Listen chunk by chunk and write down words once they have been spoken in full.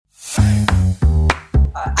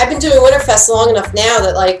I've been doing Winterfest long enough now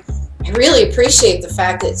that like I really appreciate the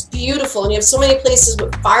fact that it's beautiful and you have so many places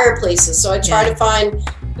with fireplaces. So I try to find,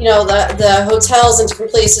 the hotels and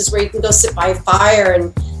different places where you can go sit by a fire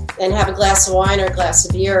and have a glass of wine or a glass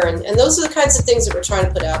of beer. And those are the kinds of things that we're trying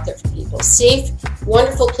to put out there for people. Safe,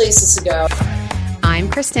 wonderful places to go. I'm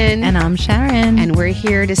Kristen. And I'm Sharon. And we're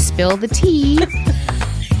here to spill the tea.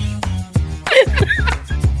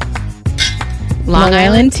 Long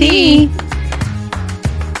Island Tea.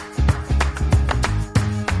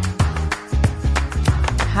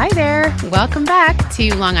 Hi there. Welcome back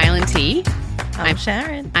to Long Island Tea. I'm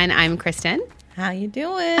Sharon. And I'm Kristen. How you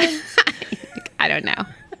doing? I don't know.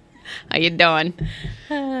 How you doing?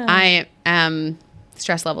 I am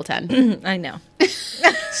stress level 10. I know.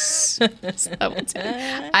 Stress level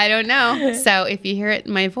 10. I don't know. So if you hear it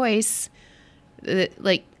in my voice,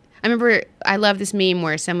 like, I remember I love this meme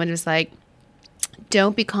where someone was like,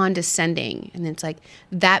 don't be condescending. And it's like,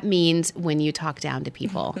 that means when you talk down to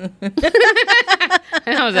people.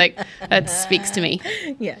 And I was like, that speaks to me.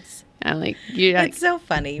 Yes. I'm like, you're like, it's so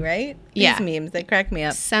funny, right? Yeah. These memes, they crack me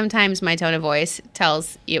up. Sometimes my tone of voice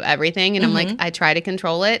tells you everything. And I'm like, I try to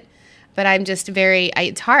control it. But I'm just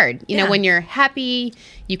it's hard. You know, when you're happy,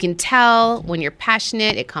 you can tell. When you're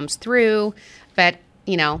passionate, it comes through. But,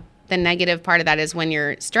 the negative part of that is when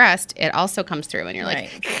you're stressed, it also comes through. And you're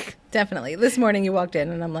like, definitely. This morning you walked in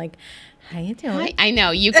and I'm like, how you doing? I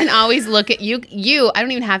know. You can always look at you. You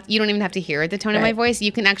don't even have to hear the tone of my voice.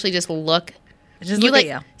 You can actually just look. Just look at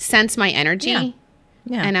you. Sense my energy.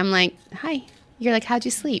 Yeah. And I'm like, hi. You're like, how'd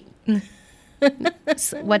you sleep?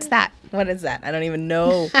 What's that? What is that? I don't even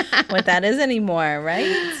know what that is anymore,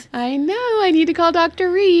 right? I know. I need to call Dr.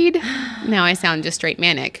 Reed. Now I sound just straight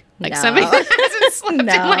manic. Like somebody that hasn't slept in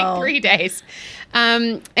like 3 days.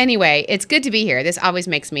 Anyway, it's good to be here. This always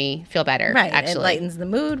makes me feel better. Right. Actually. It lightens the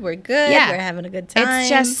mood. We're good. Yeah. We're having a good time.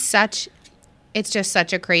 It's just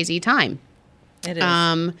such a crazy time. It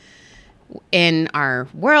is. In our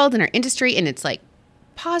world, in our industry, and it's like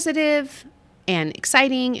positive and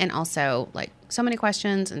exciting and also like so many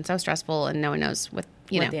questions and so stressful and no one knows what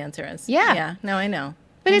the answer is. Yeah. Yeah. No, I know.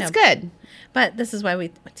 But it's good. But this is why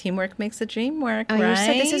teamwork makes the dream work,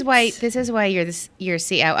 right? This is why you're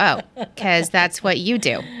COO, because that's what you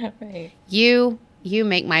do. Right. You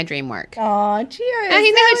make my dream work. Oh, cheers.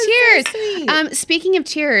 I know, cheers. So speaking of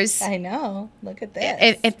cheers. I know. Look at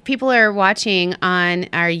this. If people are watching on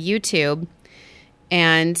our YouTube,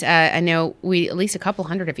 and I know at least a couple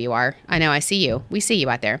hundred of you are. I know, I see you. We see you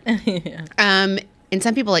out there. Yeah. And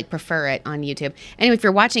some people prefer it on YouTube. Anyway, if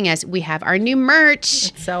you're watching us, we have our new merch.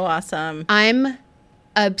 It's so awesome. I'm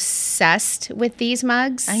obsessed with these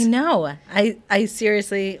mugs. I know. I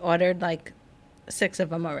seriously ordered like 6 of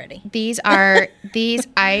them already.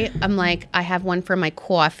 I'm like, I have one for my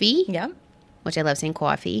coffee. Yeah. Which I love saying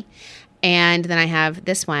coffee. And then I have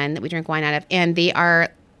this one that we drink wine out of. And they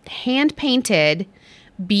are hand painted,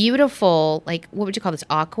 beautiful, like, what would you call this?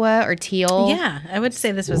 Aqua or teal? Yeah. I would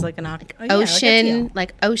say this was like an ocean,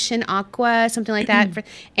 like ocean aqua, something like that.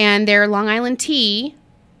 And they're Long Island Tea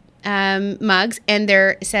mugs, and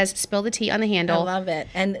it says "Spill the Tea" on the handle. I love it,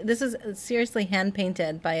 and this is seriously hand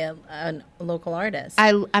painted by a local artist.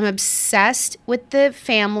 I'm obsessed with the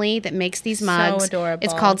family that makes these mugs. So adorable.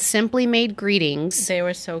 It's called Simply Made Greetings. They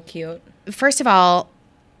were so cute. First of all,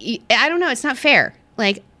 I don't know. It's not fair.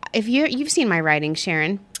 Like, if you've seen my writing,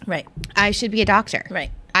 Sharon, right? I should be a doctor,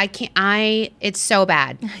 right? I can't. It's so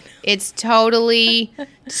bad. It's totally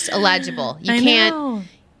just illegible. You can't. Know.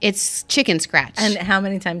 It's chicken scratch. And how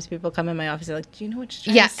many times people come in my office, they're like, do you know what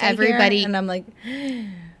you're trying to say everybody. Here? And I'm like,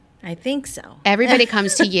 I think so. Everybody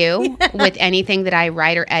comes to you with anything that I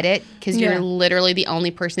write or edit because you're literally the only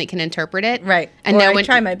person that can interpret it. Right. And I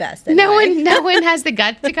try my best. Anyway. No one has the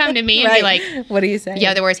guts to come to me and be like, what do you say? You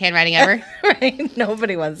have the worst handwriting ever. Right.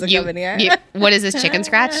 Nobody wants to come in here. What is this, chicken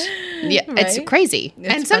scratch? Yeah, right? It's crazy.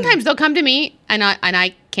 And sometimes they'll come to me and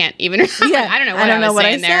I can't even. Yeah. I don't know what I was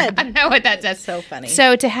saying there. Said. I don't know what that says. That's so funny.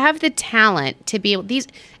 So to have the talent to be able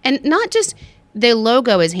and not just the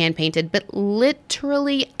logo is hand painted, but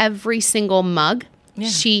literally every single mug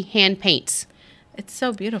she hand paints. It's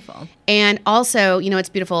so beautiful. And also, it's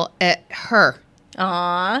beautiful. Her.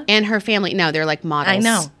 Aww. And her family. No, they're like models. I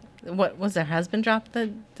know. What was her husband dropped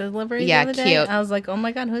the delivery the other day? Cute. I was like, oh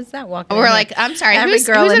my God, who's that walking? We're like, I'm sorry, who's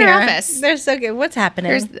in her office? They're so good. What's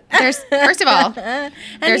happening? There's first of all,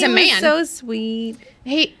 there's a man. So sweet.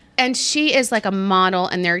 Hey, and she is like a model,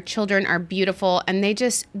 and their children are beautiful, and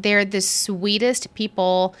they're the sweetest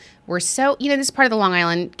people. We're so, this is part of the Long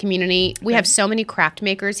Island community. We have so many craft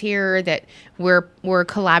makers here that we're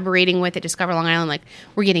collaborating with at Discover Long Island. Like,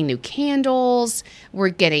 we're getting new candles, we're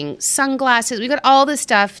getting sunglasses, we got all this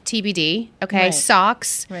stuff TBD, okay, Right.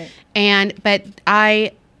 socks. Right. But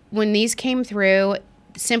when these came through,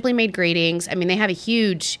 Simply Made Greetings, I mean, they have a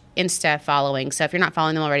huge Insta following. So if you're not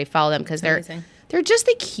following them already, follow them, because Amazing. they're just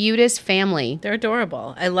the cutest family. They're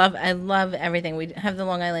adorable. I love everything. We have the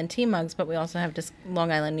Long Island tea mugs, but we also have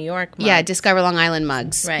Long Island, New York mugs. Yeah, Discover Long Island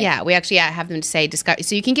mugs. Right. Yeah, we actually have them to say Discover.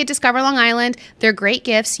 So you can get Discover Long Island. They're great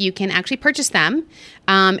gifts. You can actually purchase them.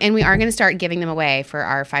 And we are going to start giving them away for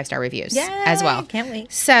our 5-star reviews as well. Can't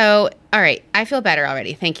wait. So, all right. I feel better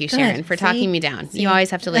already. Thank you, Sharon, Good. for See? talking me down. See? You always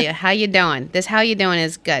have to leave. How you doing? This how you doing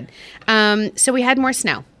is good. So we had more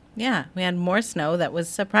snow. Yeah, we had more snow that was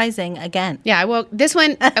surprising again. Yeah, well, this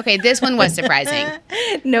one was surprising.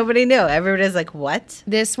 Nobody knew. Everybody's like, what?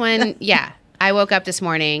 This one, yeah. I woke up this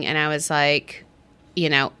morning and I was like,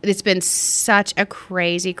 it's been such a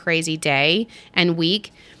crazy, crazy day and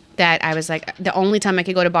week that I was like, the only time I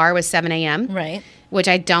could go to bar was 7 a.m. Right. Which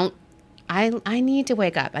I don't. I need to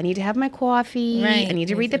wake up. I need to have my coffee. Right. I need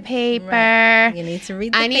to read the paper. Right. You need to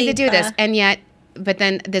read the I need to do paper. this. And yet, but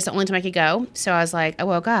then this is the only time I could go. So I was like, I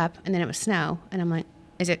woke up and then it was snow. And I'm like,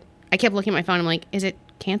 I kept looking at my phone. I'm like, is it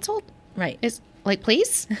canceled? Right.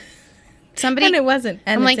 Please? Somebody. And it wasn't.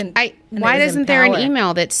 And I'm it's like, in- and it why was in isn't there an Power.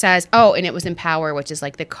 email that says, and it was in Power, which is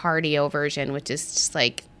like the cardio version, which is just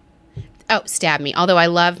like, stab me. Although I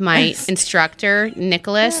love my instructor,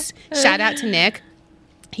 Nicholas. Shout out to Nick.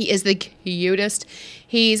 He is the cutest.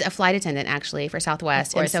 He's a flight attendant, actually, for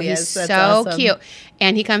Southwest. Of course and so he he's is. That's so awesome. cute.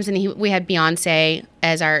 And he comes and we had Beyonce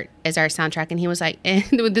as our soundtrack. And he was like, and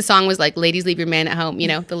the song was like, ladies, leave your men at home.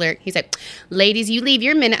 The lyric. He's like, ladies, you leave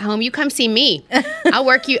your men at home. You come see me. I'll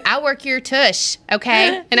work your tush.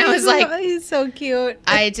 Okay. And I was like, he's so cute.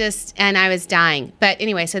 I was dying. But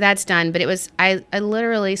anyway, so that's done. But it was, I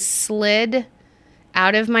literally slid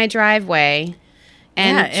out of my driveway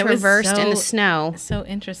and it was traversed in the so- so So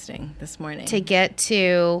interesting this morning. to get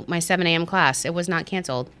to my 7 a.m. class. It was not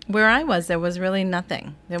canceled. Where I was, there was really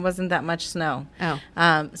nothing. There wasn't that much snow. Oh.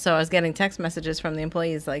 So I was getting text messages from the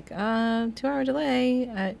employees like, 2-hour delay,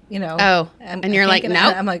 And you're like, nope.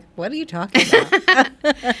 nope. I'm like, what are you talking about?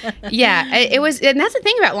 Yeah, it was, and that's the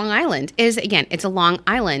thing about Long Island is, again, it's a Long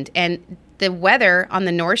Island, and the weather on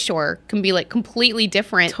the North Shore can be like completely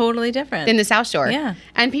different Totally different. than the South Shore. Yeah.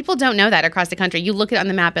 And people don't know that across the country. You look at it on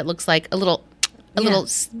the map, it looks like a little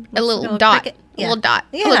little dot. cricket. A Yeah. little dot.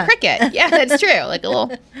 A Yeah. little cricket. Yeah, that's true. Like a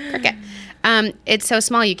little cricket. It's so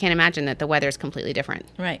small you can't imagine that the weather is completely different.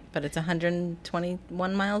 Right, but it's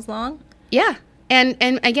 121 miles long. Yeah. And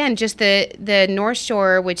again, just the North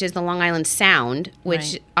Shore, which is the Long Island Sound,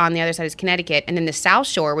 which Right. on the other side is Connecticut, and then the South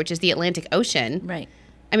Shore, which is the Atlantic Ocean. Right.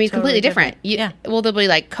 I mean, Totally completely different. different. Yeah. Well, there'll be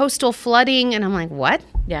like coastal flooding, and I'm like, what?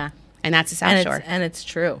 Yeah. And that's the South Shore. And it's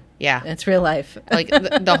true. Yeah. It's real life. Like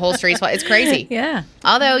the whole street's flooded. It's crazy. Yeah.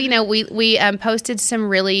 Although, we posted some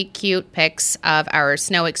really cute pics of our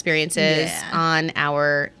snow experiences Yeah. on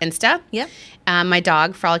our Insta. Yep. My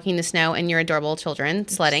dog frolicking in the snow and your adorable children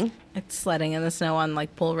sledding. It's sledding in the snow on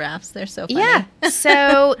like pool rafts. They're so funny. Yeah.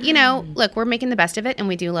 So, look, we're making the best of it and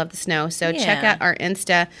we do love the snow. So check Yeah. out our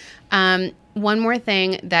Insta. One more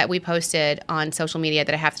thing that we posted on social media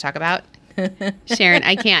that I have to talk about. Sharon,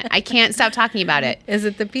 I can't stop talking about it. Is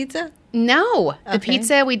it the pizza? No, the Okay.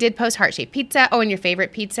 pizza, we did post heart-shaped pizza. Oh, and your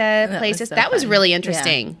favorite pizza was places. so That was fun. really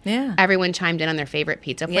interesting. Yeah. Everyone chimed in on their favorite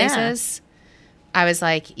pizza Yeah. places. I was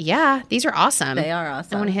like, yeah, these are awesome. They are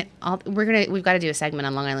awesome. I want to hit all, we've got to do a segment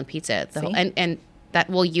on Long Island pizza. See? And that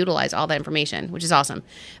will utilize all that information, which is awesome.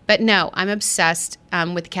 But no, I'm obsessed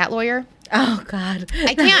with the cat lawyer. Oh, God.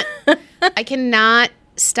 I cannot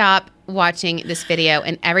stop watching this video.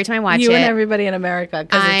 And every time I watch You it, and everybody in America,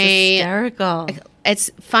 because it's hysterical.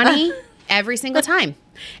 it's funny every single time.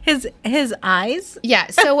 His eyes. Yeah.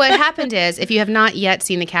 So what happened is, if you have not yet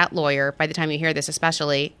seen The Cat Lawyer, by the time you hear this,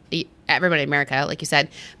 especially everybody in America, like you said,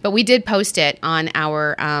 but we did post it on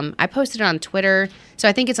our, I posted it on Twitter. So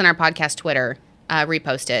I think it's on our podcast Twitter,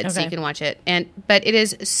 reposted, so Okay. you can watch it. But it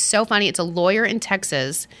is so funny. It's a lawyer in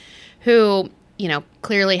Texas who,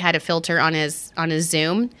 clearly had a filter on his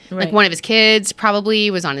Zoom. Like Right. one of his kids probably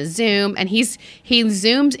was on his Zoom, and he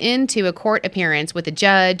zooms into a court appearance with a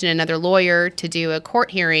judge and another lawyer to do a court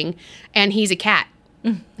hearing, and he's a cat.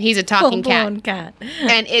 He's a talking Full-blown cat. cat.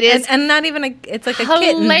 And it is And not even it's like a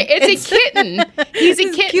kitten. It's a kitten. He's a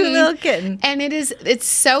It's kitten. cute little kitten. And it's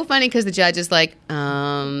so funny because the judge is like,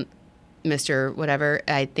 Mr. Whatever,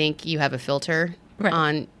 I think you have a filter Right.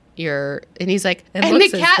 on and he's like, It and the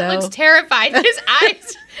looks as cat though- looks terrified. His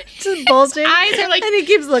eyes, Just bulging. eyes are like and he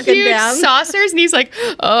keeps looking huge down. saucers, and he's like,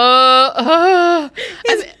 oh.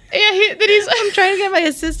 Then he's I'm trying to get my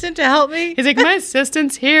assistant to help me. He's like, my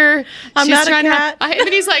assistant's here. I'm not a trying cat. And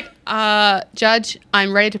then he's like, Judge,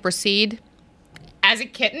 I'm ready to proceed as a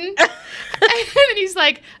kitten. And then he's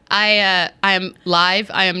like, I am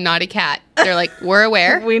live. I am not a cat. They're like, we're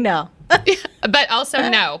aware, We know. but also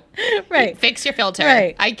no. Right. Fix your filter.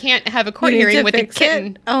 Right. I can't have a court You need hearing to with a fix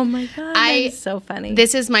kitten. it. Oh my God. That's so funny.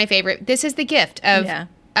 This is my favorite. This is the gift of Yeah.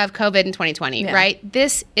 COVID in 2020, Yeah. right?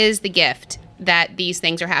 This is the gift that these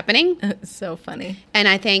things are happening. It's so funny. And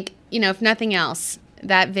I think, if nothing else,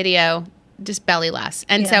 that video just belly laughs.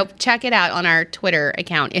 And so check it out on our Twitter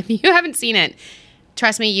account. If you haven't seen it,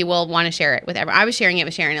 trust me, you will want to share it with everyone. I was sharing it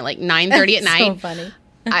with Sharon at like 9:30 at night. So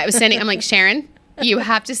funny. I'm like, Sharon, you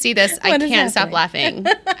have to see this. I What is can't stop happening?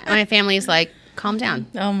 laughing. My family is like, calm down.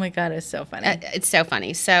 Oh my God, it's so funny. It's so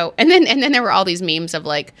funny. So, and then there were all these memes of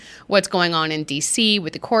like what's going on in DC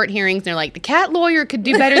with the court hearings. And they're like, the cat lawyer could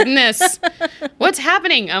do better than this. What's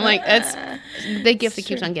happening? I'm like, that's the gift that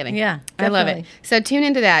keeps on giving. Yeah, I love it. definitely. So tune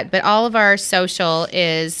into that. But all of our social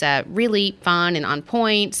is really fun and on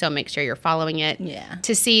point. So make sure you're following it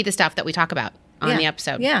to see the stuff that we talk about on the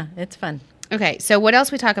episode. Yeah, it's fun. Okay. So what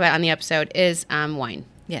else we talk about on the episode is wine.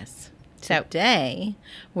 Yes. So Today,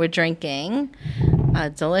 we're drinking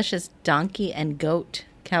a delicious Donkey and Goat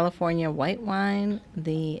California white wine,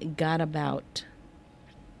 the Got About.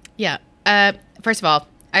 yeah. First of all,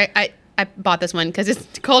 I bought this one because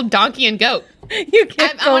it's called Donkey and Goat. You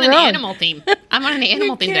can't I'm go on an wrong. animal theme. I'm on an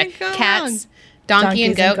animal theme today. can't go Cats, wrong. donkey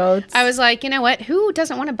and Donkeys and goat. goats. I was like, you know what? Who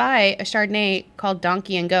doesn't want to buy a Chardonnay called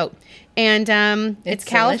Donkey and Goat? And it's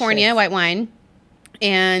California delicious. white wine.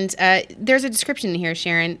 And there's a description in here,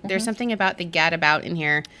 Sharon. There's something about the Gat About in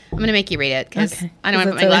here. I'm going to make you read it because Okay. I don't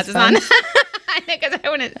want to put my 'Cause it's glasses always on.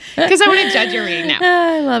 Because I want to judge your reading now.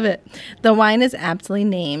 I love it. The wine is aptly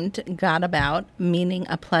named Got About, meaning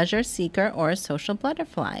a pleasure seeker or a social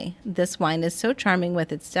butterfly. This wine is so charming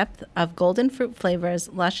with its depth of golden fruit flavors,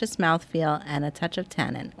 luscious mouthfeel, and a touch of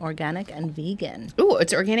tannin, organic and vegan. Ooh,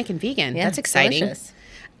 it's organic and vegan. Yeah, That's exciting. delicious.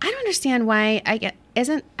 I don't understand why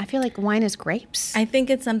I feel like wine is grapes. I think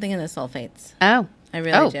it's something in the sulfates. Oh. I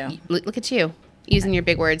really do. Look at you. Using your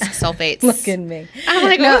big words, sulfates. Look at me. I'm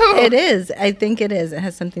like, No, ooh. it is. I think it is. It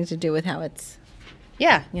has something to do with how it's,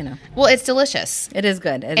 Yeah. Well, it's delicious. it is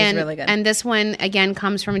good. It is really good. And this one, again,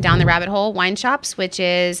 comes from Down the Rabbit Hole Wine Shops, which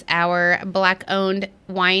is our Black-owned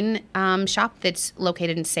wine shop that's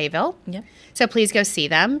located in Sayville. Yep. So please go see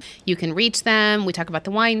them. You can reach them. We talk about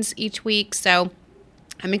the wines each week. So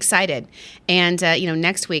I'm excited. And,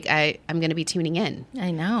 next week I'm going to be tuning in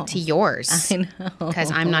I know. to yours. I know.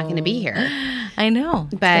 Because I'm not going to be here. I know.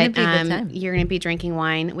 It's But gonna be a good time. you're going to be drinking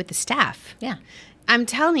wine with the staff. Yeah. I'm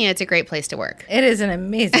telling you, it's a great place to work. It is an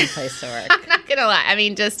amazing place to work. I'm not going to lie. I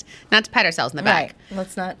mean, just not to pat ourselves in the back. Right.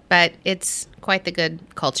 Let's not. But it's quite the good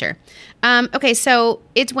culture. Okay, so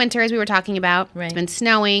it's winter, as we were talking about. Right. It's been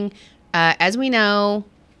snowing. As we know,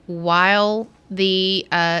 while the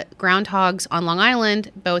groundhogs on Long Island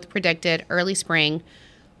both predicted early spring,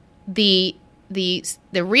 the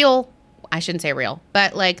real, I shouldn't say real,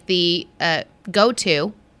 but like the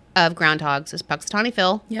go-to of groundhogs is Puxatawny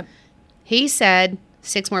Phil. Yep. He said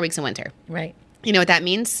 6 more weeks of winter. Right. You know what that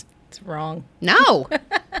means? It's wrong. No.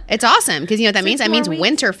 It's awesome because you know what that means? That more means weeks?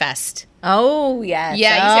 Winterfest. Oh, yes.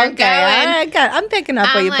 Yeah, you're going. I'm picking up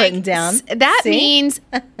what I'm you're like, putting down. That See? means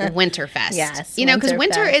Winterfest. Yes, You know, because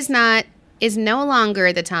winter Winterfest. is no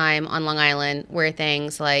longer the time on Long Island where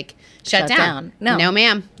things like shut Shut down. down. No.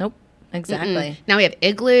 ma'am. Nope. Exactly. Now we have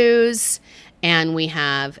igloos and we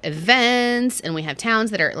have events and we have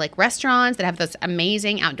towns that are like restaurants that have this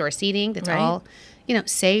amazing outdoor seating that's Right. all,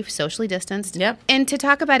 safe, socially distanced. Yep. And to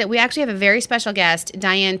talk about it, we actually have a very special guest,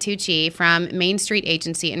 Diane Tucci from Main Street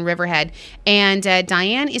Agency in Riverhead. And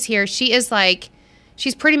Diane is here. She is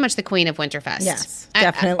she's pretty much the queen of Winterfest. Yes, I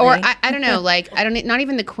definitely. don't know, not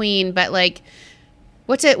even the queen, but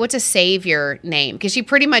what's a savior name? Because she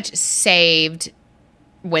pretty much saved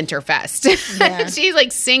Winterfest. Yeah.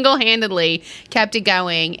 She's single-handedly kept it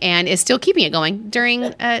going and is still keeping it going during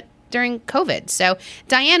COVID. So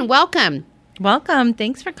Diane, welcome. Welcome.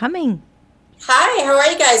 Thanks for coming. Hi, how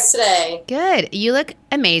are you guys today? Good. You look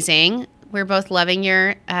amazing. We're both loving your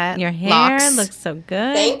Your hair locks. looks so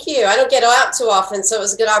good. Thank you. I don't get out too often, so it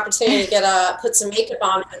was a good opportunity to get put some makeup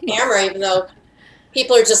on for the camera, even though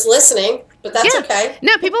people are just listening. But that's okay.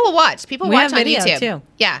 No, people will watch. People We watch have on video, YouTube too.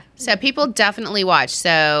 Yeah, so people definitely watch.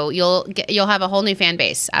 So you'll have a whole new fan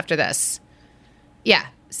base after this. Yeah.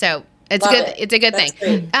 So It's Love good. it. It's a good That's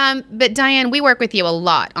thing. great. But Diane, we work with you a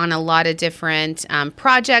lot on a lot of different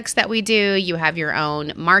projects that we do. You have your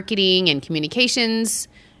own marketing and communications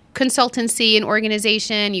consultancy and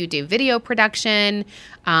organization. You do video production.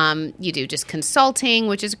 You do just consulting,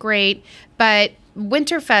 which is great. But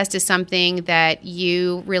Winterfest is something that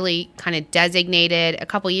you really kind of designated a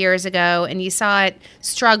couple years ago, and you saw it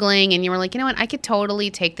struggling, and you were like, you know what, I could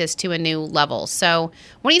totally take this to a new level. So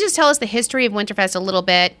why don't you just tell us the history of Winterfest a little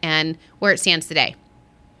bit and where it stands today?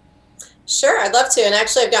 Sure, I'd love to. And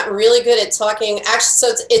actually, I've gotten really good at talking. Actually, so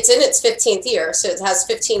it's in its 15th year, so it has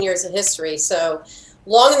 15 years of history. So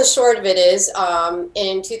long and the short of it is,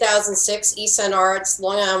 in 2006, East End Arts,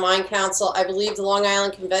 Long Island Wine Council, I believe the Long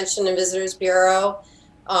Island Convention and Visitors Bureau,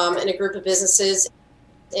 and a group of businesses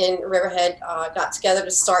in Riverhead got together to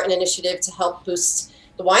start an initiative to help boost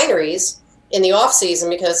the wineries in the off season,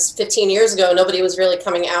 because 15 years ago, nobody was really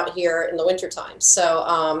coming out here in the wintertime.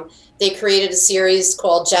 So they created a series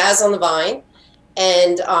called Jazz on the Vine.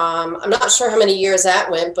 And I'm not sure how many years that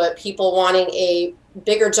went, but people wanting a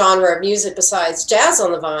bigger genre of music besides jazz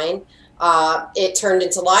on the vine, it turned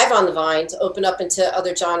into Live on the Vine to open up into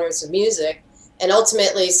other genres of music. And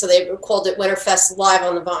ultimately, so they called it Winterfest Live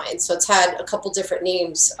on the Vine. So it's had a couple different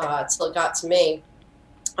names till it got to me.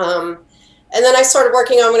 And then I started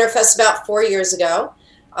working on Winterfest about 4 years ago.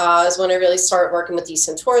 Is when I really started working with East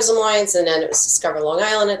End Tourism Alliance, and then it was Discover Long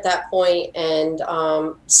Island at that point. And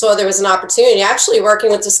so there was an opportunity, actually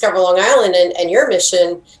working with Discover Long Island and your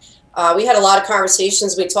mission. We had a lot of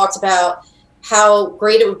conversations. We talked about how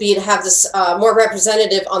great it would be to have this more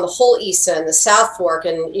representative on the whole East End, the South Fork,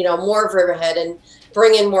 and more of Riverhead, and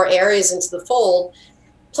bring in more areas into the fold.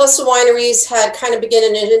 Plus, the wineries had kind of begun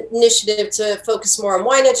an initiative to focus more on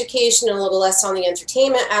wine education and a little less on the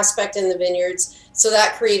entertainment aspect in the vineyards. So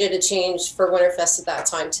that created a change for Winterfest at that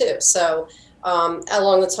time too. So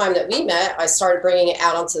along the time that we met, I started bringing it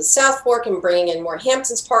out onto the South Fork and bringing in more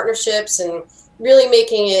Hamptons partnerships and really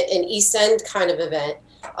making it an East End kind of event.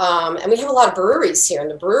 And we have a lot of breweries here, and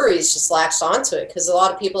the breweries just latched onto it because a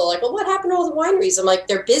lot of people are like, well, what happened to all the wineries? I'm like,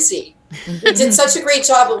 they're busy. We did such a great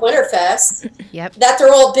job at Winterfest that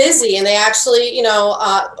they're all busy. And they actually,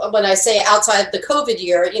 when I say outside of the COVID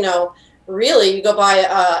year, really you go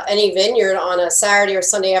by any vineyard on a Saturday or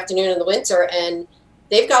Sunday afternoon in the winter, and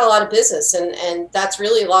they've got a lot of business. And that's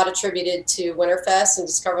really a lot attributed to Winterfest and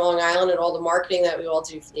Discover Long Island and all the marketing that we all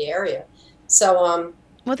do for the area. So,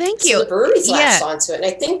 well, thank you. So the breweries latched onto it. And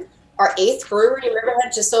I think our 8th brewery in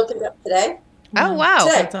Riverhead just opened up today. Oh, wow.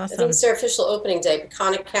 Today. That's awesome. I think it's their official opening day,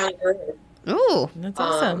 Peconic County Brewery. Ooh. That's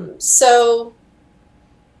awesome. So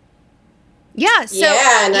yeah,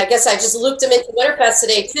 and I guess I just looped them into Winterfest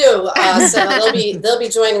today too. So they'll be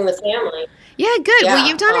joining the family. Yeah, good. Yeah, well,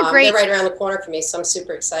 you've done a great. They're right around the corner for me, so I'm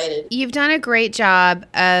super excited. You've done a great job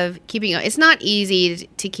of keeping. It's not easy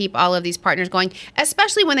to keep all of these partners going,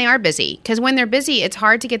 especially when they are busy. Because when they're busy, it's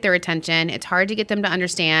hard to get their attention. It's hard to get them to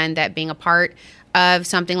understand that being a part of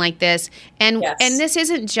something like this, and this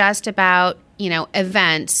isn't just about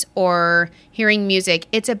events or hearing music.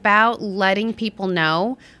 It's about letting people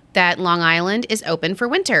know that Long Island is open for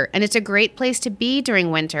winter, and it's a great place to be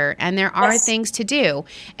during winter, and there are things to do.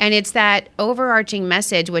 And it's that overarching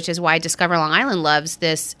message, which is why Discover Long Island loves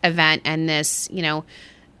this event and this,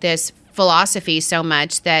 this philosophy so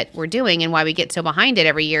much that we're doing, and why we get so behind it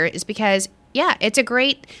every year is because, it's a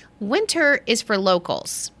great winter is for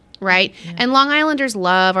locals. Right. Yeah. And Long Islanders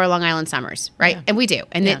love our Long Island summers. Right. Yeah. And we do.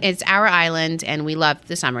 And it's our island, and we love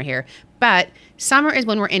the summer here. But summer is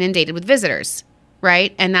when we're inundated with visitors.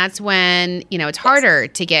 Right. And that's when, it's harder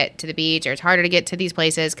to get to the beach, or it's harder to get to these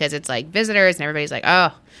places because it's like visitors and everybody's like,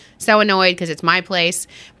 oh, so annoyed because it's my place.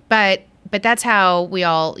 But that's how we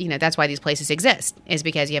all, that's why these places exist, is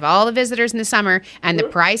because you have all the visitors in the summer and the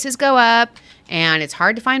prices go up and it's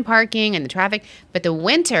hard to find parking and the traffic. But the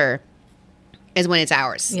winter is when it's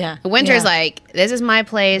ours. Yeah. The winter is like, this is my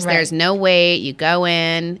place. Right. There's no wait. You go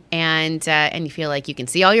in and you feel like you can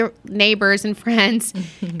see all your neighbors and friends.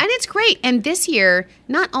 And it's great. And this year,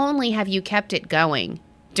 not only have you kept it going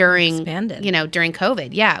during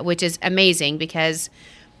COVID, which is amazing because,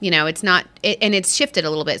 it's not, and it's shifted a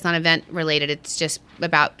little bit. It's not event related. It's just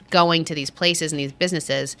about going to these places and these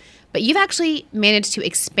businesses. But you've actually managed to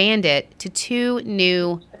expand it to 2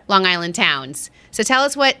 new Long Island towns. So tell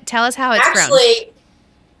us how it's grown. Actually,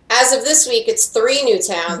 as of this week, it's 3 new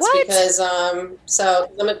towns. What? Because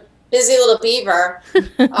so I'm a busy little beaver.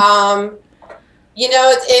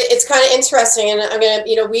 It's kind of interesting, and I'm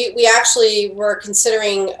gonna, we actually were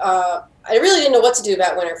considering. I really didn't know what to do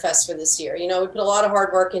about Winterfest for this year. We put a lot of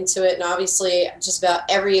hard work into it, and obviously, just about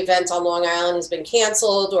every event on Long Island has been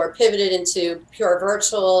canceled or pivoted into pure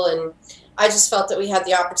virtual. And I just felt that we had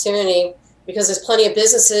the opportunity, because there's plenty of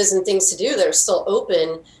businesses and things to do that are still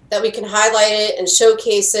open, that we can highlight it and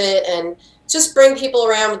showcase it and just bring people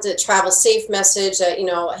around with the travel safe message that,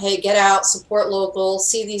 hey, get out, support local,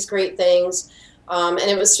 see these great things. And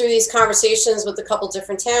it was through these conversations with a couple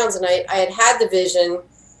different towns, and I had the vision.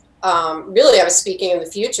 Really, I was speaking in the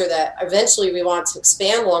future that eventually we want to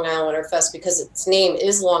expand Long Island Winterfest, because its name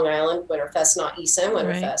is Long Island Winterfest, not East End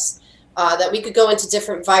Winterfest. Right. That we could go into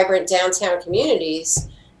different vibrant downtown communities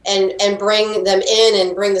and bring them in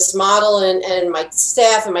and bring this model and my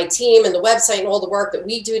staff and my team and the website and all the work that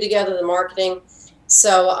we do together, the marketing.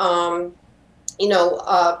 So,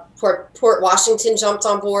 Port Washington jumped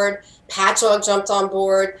on board. Patchogue jumped on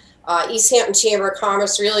board. East Hampton Chamber of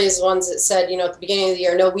Commerce really is the ones that said, at the beginning of the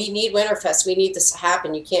year, no, we need Winterfest. We need this to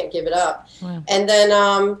happen. You can't give it up. Wow. And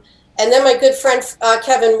then my good friend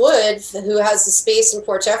Kevin Wood, who has the space in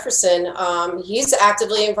Port Jefferson, he's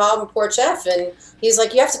actively involved in Port Jeff, and he's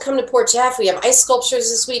like, you have to come to Port Jeff. We have ice sculptures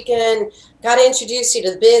this weekend. Got to introduce you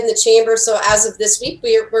to the bid and the chamber. So as of this week,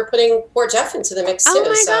 we're putting Port Jeff into the mix too. Oh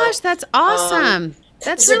my gosh, that's awesome.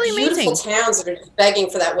 That's really amazing. Beautiful towns that are begging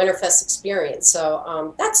for that Winterfest experience.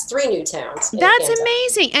 So that's 3 new towns. That's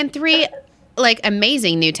amazing. And 3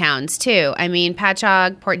 amazing new towns too. I mean,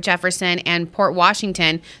 Patchogue, Port Jefferson, and Port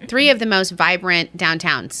Washington, 3 of the most vibrant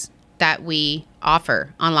downtowns that we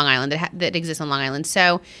offer on Long Island, that exist on Long Island.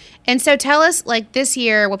 So tell us, this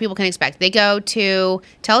year, what people can expect. They tell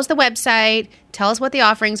us the website, tell us what the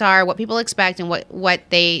offerings are, what people expect, and what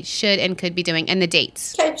they should and could be doing, and the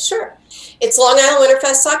dates. Okay, sure. It's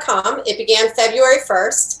longislandwinterfest.com. It began February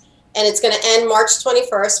 1st, and it's going to end March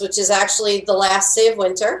 21st, which is actually the last day of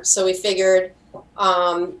winter. So we figured,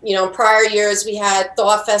 in prior years, we had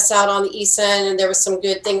Thaw Fest out on the East End, and there was some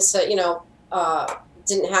good things that,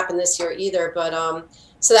 didn't happen this year either. But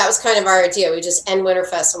so that was kind of our idea. We just end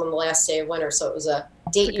Winterfest on the last day of winter, so it was a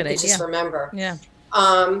date you could just remember. Yeah.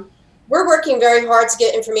 We're working very hard to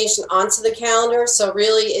get information onto the calendar. So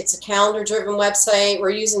really, it's a calendar-driven website. We're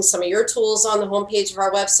using some of your tools on the homepage of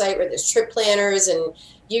our website, where there's trip planners, and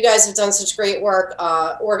you guys have done such great work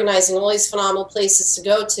organizing all these phenomenal places to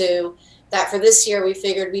go to, that for this year we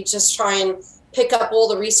figured we'd just try and pick up all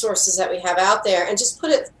the resources that we have out there and just put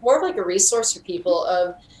it more of like a resource for people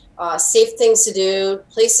of safe things to do,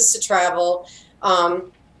 places to travel.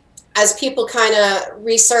 As people kind of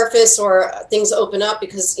resurface or things open up,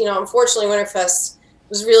 because, unfortunately, Winterfest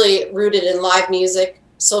was really rooted in live music,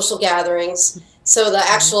 social gatherings. So the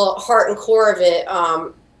actual heart and core of it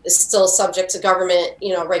is still subject to government,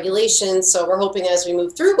 regulations. So we're hoping as we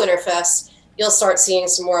move through Winterfest, you'll start seeing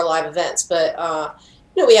some more live events. But,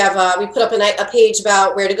 we put up a page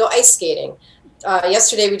about where to go ice skating.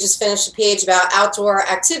 Yesterday, we just finished a page about outdoor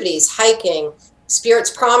activities, hiking. Spirit's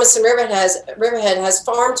Promise in Riverhead has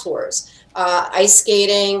farm tours, ice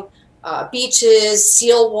skating, beaches,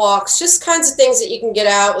 seal walks, just kinds of things that you can get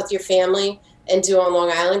out with your family and do on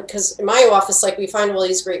Long Island. Because in my office, we find all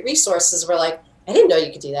these great resources. We're like, I didn't know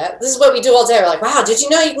you could do that. This is what we do all day. We're like, wow, did you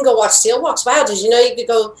know you can go watch seal walks? Wow, did you know you could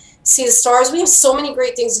go see the stars? We have so many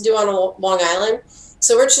great things to do on Long Island.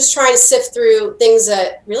 So we're just trying to sift through things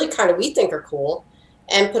that really kind of we think are cool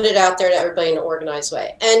and put it out there to everybody in an organized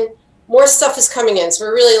way. And more stuff is coming in. So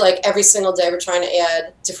we're really every single day we're trying to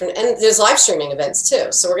add different, and there's live streaming events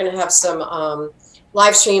too. So we're going to have some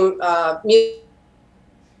live stream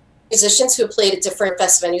musicians who have played at different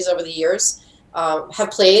fest venues over the years, have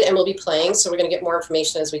played and will be playing. So we're going to get more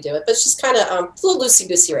information as we do it. But it's just kind of a little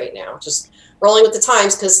loosey-goosey right now. Just rolling with the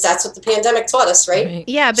times, because that's what the pandemic taught us, right?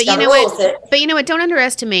 Yeah, but you know what? But you know what? Don't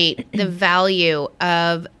underestimate the value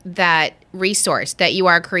of that resource that you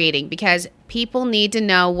are creating, because people need to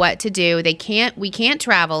know what to do. We can't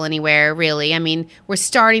travel anywhere, really. I mean, we're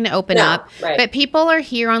starting to open up, right. But people are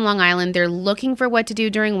here on Long Island. They're looking for what to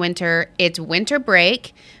do during winter. It's winter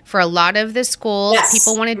break for a lot of the schools. Yes.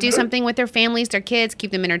 People want to do something with their families, their kids,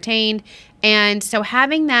 keep them entertained. And so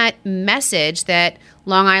having that message that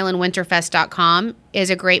longislandwinterfest.com is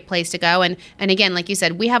a great place to go. And again, like you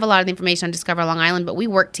said, we have a lot of the information on Discover Long Island, but we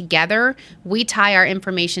work together. We tie our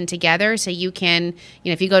information together, so you can,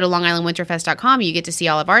 if you go to longislandwinterfest.com, you get to see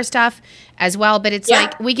all of our stuff as well. But it's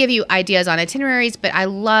we give you ideas on itineraries, but I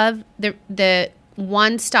love the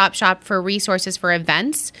one-stop shop for resources for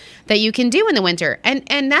events that you can do in the winter.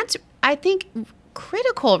 And that's, I think,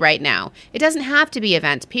 critical right now. It doesn't have to be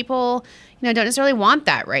events. People, don't necessarily want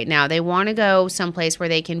that right now. They want to go someplace where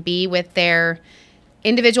they can be with their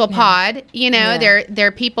individual pod,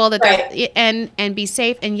 they're people that right. and be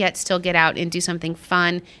safe and yet still get out and do something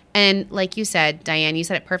fun. And like you said, Diane, you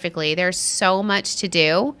said it perfectly. There's so much to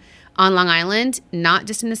do on Long Island, not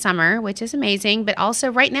just in the summer, which is amazing, but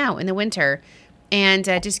also right now in the winter. And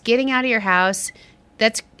just getting out of your house,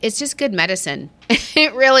 it's just good medicine.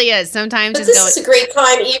 It really is. Sometimes but this is a great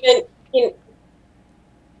time, even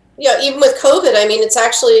with COVID. I mean, it's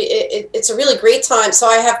actually it's a really great time. So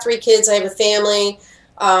I have 3 kids. I have a family.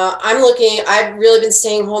 I've really been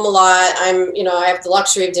staying home a lot. I have the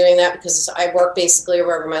luxury of doing that because I work basically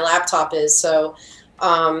wherever my laptop is. So,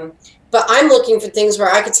 but I'm looking for things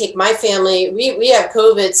where I could take my family. We have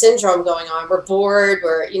COVID syndrome going on. We're bored.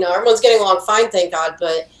 Everyone's getting along fine, thank God.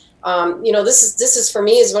 But, this is for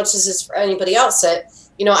me as much as it's for anybody else that,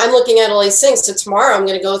 I'm looking at all these things. So tomorrow I'm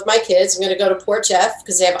going to go with my kids. I'm going to go to Port Jeff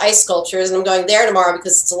because they have ice sculptures, and I'm going there tomorrow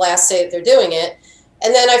because it's the last day that they're doing it.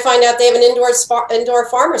 And then I find out they have an indoor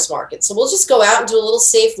farmers market. So we'll just go out and do a little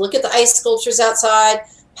safe, look at the ice sculptures outside,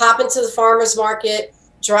 pop into the farmers market,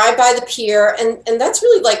 drive by the pier. And that's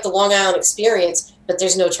really like the Long Island experience, but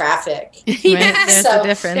there's no traffic. Right? There's a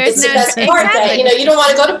difference. It's the best part that, you don't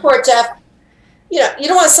want to go to Port Jeff. You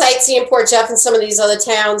don't want to sightsee in Port Jeff and some of these other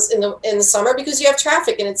towns in the summer because you have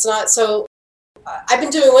traffic and it's not. So I've been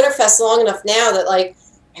doing Winterfest long enough now that I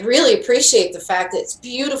really appreciate the fact that it's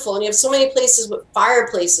beautiful and you have so many places with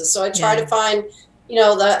fireplaces. So I try to find,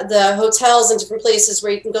 the hotels and different places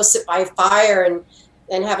where you can go sit by a fire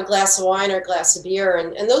and have a glass of wine or a glass of beer.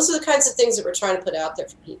 And those are the kinds of things that we're trying to put out there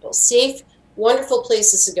for people. Safe, wonderful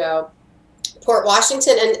places to go. Port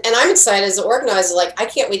Washington, and I'm excited as an organizer. I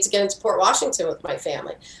can't wait to get into Port Washington with my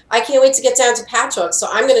family. I can't wait to get down to Patchogue. So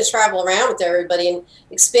I'm going to travel around with everybody, and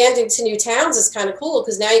expanding to new towns is kind of cool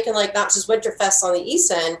because now you can not just Winterfest on the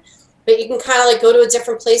East End, but you can kind of go to a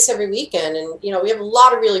different place every weekend. And we have a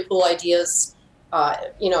lot of really cool ideas,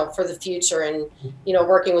 for the future, and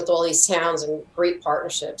working with all these towns and great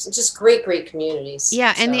partnerships and just great communities.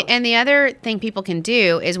 Yeah, and the other thing people can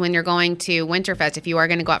do is when you're going to Winterfest, if you are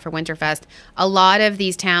going to go out for Winterfest, a lot of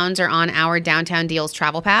these towns are on our Downtown Deals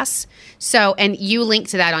Travel Pass. So, and you link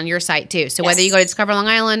to that on your site too. So whether you go to Discover Long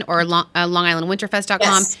Island or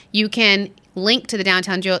LongIslandWinterfest.com, you can link to the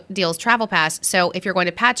Downtown Deals Travel Pass. So if you're going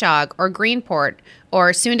to Patchogue or Greenport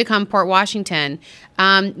or soon to come Port Washington,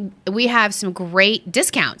 we have some great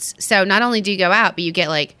discounts. So not only do you go out, but you get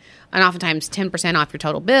and oftentimes 10% off your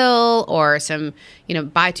total bill or some,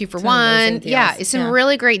 buy 2 for 1. Yeah, it's some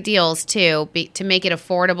really great deals too to make it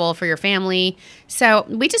affordable for your family. So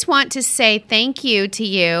we just want to say thank you to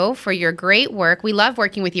you for your great work. We love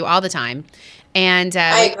working with you all the time. And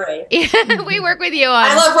I agree. We work with you on.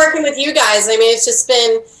 I love working with you guys. I mean, it's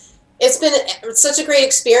been such a great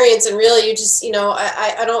experience, and really, you just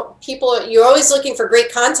you're always looking for great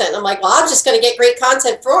content. I'm like, well, I'm just going to get great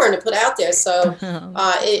content for and to put out there. So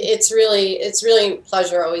it's really a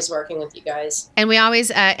pleasure always working with you guys. And we always,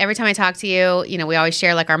 every time I talk to you, we always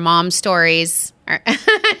share our mom stories.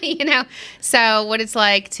 So what it's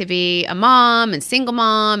like to be a mom and single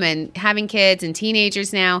mom and having kids and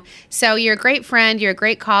teenagers now. So you're a great friend, you're a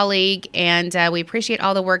great colleague, and we appreciate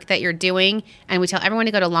all the work that you're doing. And we tell everyone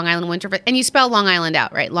to go to Long Island Winterfest. And you spell Long Island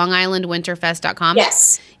out, right? LongIslandWinterfest.com.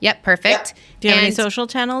 Yes. Yep, perfect. Yep. Do you have any social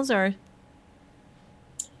channels or?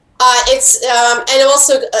 It's and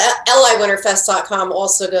also LIWinterfest.com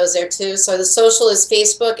also goes there too. So the social is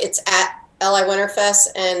Facebook. It's at LI Winterfest,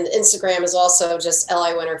 and Instagram is also just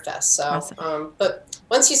LI Winterfest. So, awesome. But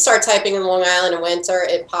once you start typing in Long Island in winter,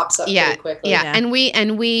 it pops up pretty quickly. Yeah, and we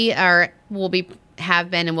will be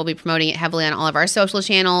promoting it heavily on all of our social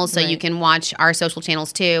channels, so you can watch our social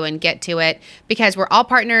channels too and get to it because we're all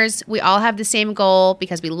partners. We all have the same goal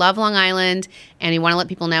because we love Long Island and we want to let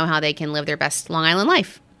people know how they can live their best Long Island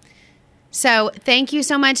life. So, thank you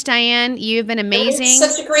so much, Diane. You've been amazing. We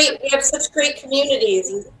have such great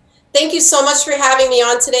communities. Thank you so much for having me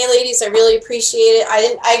on today, ladies. I really appreciate it.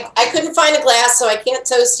 I couldn't find a glass, so I can't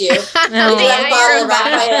toast you. We do have a bottle of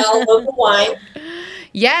Raphael local wine.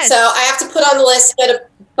 Yes. So I have to put on the list to get a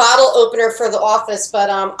bottle opener for the office, but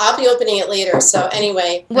I'll be opening it later. So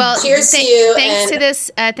anyway, well, cheers to you. Thanks to this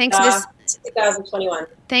 2021.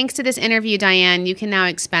 Thanks to this interview, Diane, you can now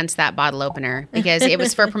expense that bottle opener because it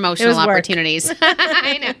was for promotional opportunities.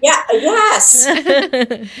 I know. Yeah. Yes.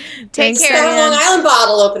 Take Discover care. Long Island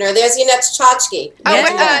bottle opener. There's your next tchotchke.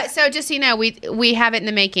 So just so you know, we have it in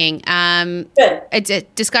the making. Good. It's a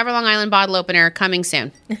Discover Long Island bottle opener coming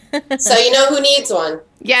soon. So you know who needs one.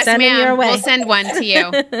 Yes, Send it ma'am. your way. We'll send one to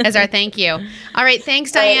you as our thank you. All right.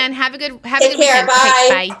 Thanks, Diane. Have a good Take weekend. care. Bye.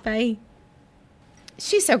 Okay, bye. Bye.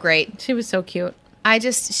 She's so great. She was so cute.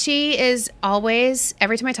 She is always,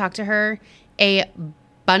 every time I talk to her, a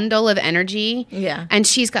bundle of energy. Yeah. And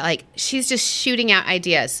she's just shooting out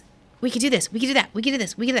ideas. We could do this. We could do that. We could do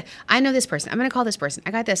this. We could do that. I know this person. I'm going to call this person.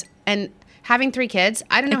 I got this. And having 3 kids,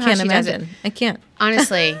 I don't know how she does it. I can't.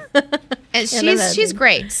 Honestly. And she's imagine.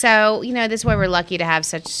 great. So, this is why we're lucky to have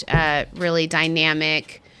such really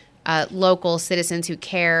dynamic local citizens who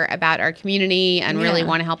care about our community and really Yeah.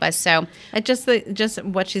 want to help us. So Just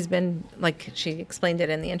what she's been, like she explained it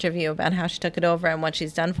in the interview about how she took it over and what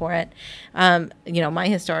she's done for it. My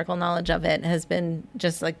historical knowledge of it has been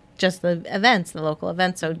just the events, the local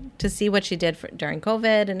events. So to see what she did during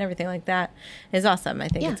COVID and everything like that is awesome. I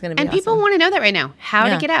think it's going to be and awesome. people want to know that right now, how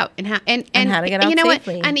Yeah. to get out and how how to get out you know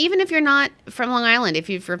safely. what? And even if you're not from Long Island, if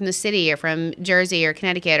you're from the city or from Jersey or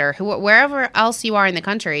Connecticut or wherever else you are in the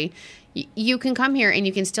country, you can come here and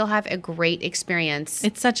you can still have a great experience.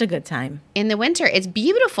 It's such a good time. In the winter, it's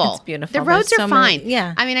beautiful. It's beautiful. The roads There's are so many- fine.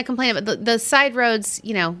 yeah. I mean, I complain about the side roads.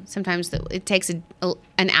 Sometimes it takes an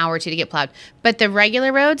hour or two to get plowed, but the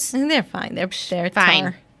regular roads, And they're fine. They're fine.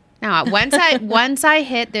 tar. No, once I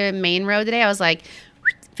hit the main road today, I was like,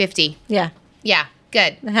 50. Yeah. Yeah,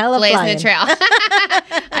 good. Hella Blazing flying. the trail.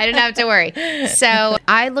 I didn't have to worry. So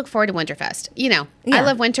I look forward to Winterfest. I Yeah.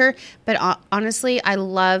 love winter, but honestly, I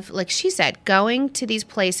love, like she said, going to these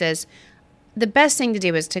places. The best thing to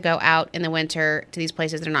do is to go out in the winter to these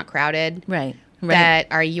places that are not crowded. Right. That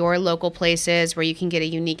are your local places where you can get a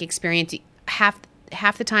unique experience. Half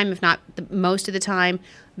the time, if not most of the time,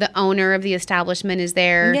 the owner of the establishment is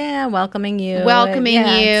there. Yeah, welcoming you. Yeah,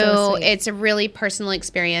 It's you. so sweet. It's a really personal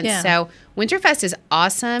experience. Yeah. So Winterfest is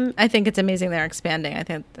awesome. I think it's amazing they're expanding. I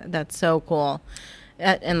think that's so cool.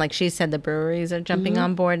 And like she said, the breweries are jumping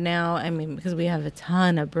on board now. I mean, because we have a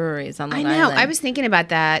ton of breweries on Long I know. Island. I was thinking about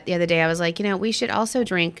that the other day. I was like, we should also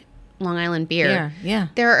drink Long Island beer. Yeah.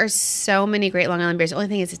 There are so many great Long Island beers. The only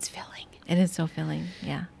thing is it's filling. It is so filling.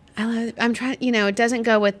 Yeah. I'm trying, it doesn't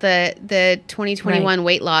go with the 2021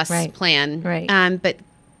 weight loss plan. Right. But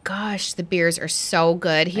gosh, the beers are so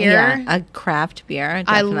good here. Yeah. A craft beer.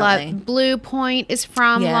 Definitely. I love Blue Point is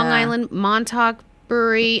from Yeah. Long Island, Montauk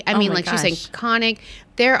Brewery. I mean, my like she's saying, gosh. iconic.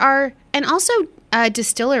 There are, and also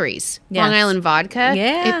distilleries. Yes. Long Island Vodka.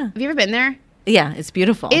 Yeah. Have you ever been there? Yeah, it's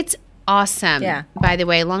beautiful. It's awesome. Yeah. By the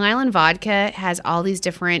way, Long Island Vodka has all these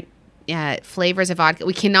different flavors of vodka.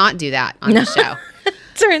 We cannot do that on the show.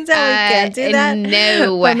 Turns out we can't do that.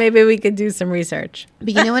 No. But maybe we could do some research. But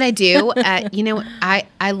you know what I do?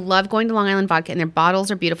 I love going to Long Island Vodka, and their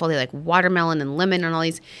bottles are beautiful. They like watermelon and lemon and all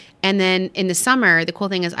these. And then in the summer, the cool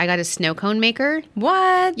thing is I got a snow cone maker.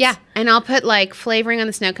 What? Yeah, and I'll put like flavoring on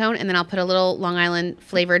the snow cone, and then I'll put a little Long Island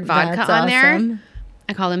flavored vodka That's on there. awesome.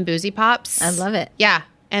 I call them Boozy Pops. I love it. Yeah,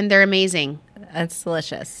 and they're amazing. That's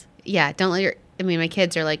delicious. Yeah, don't let my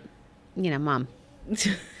kids are like, Mom.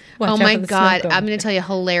 Watch Oh out my for the God. snow cone. I'm going to tell you a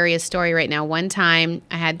hilarious story right now. One time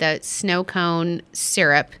I had the snow cone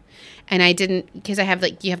syrup and I didn't, because I have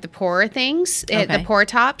you have the pour things, the Okay. pour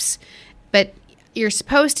tops, but you're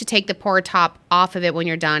supposed to take the pour top off of it when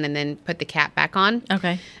you're done and then put the cap back on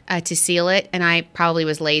Okay. to seal it. And I probably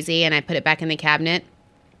was lazy and I put it back in the cabinet.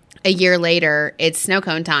 A year later, it's snow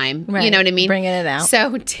cone time. You Right. know what I mean? Bringing it out.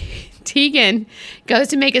 So Tegan goes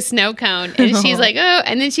to make a snow cone, and she's like, oh,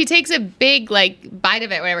 and then she takes a big, bite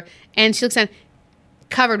of it, whatever, and she looks down,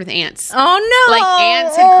 covered with ants. Oh, no. Like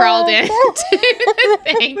ants had crawled into the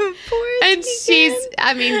thing. Poor And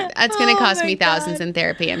Tegan. it's going to Oh cost my me thousands God. in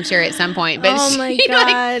therapy, I'm sure, at some point. But Oh my she,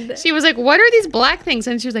 God. she was like, what are these black things?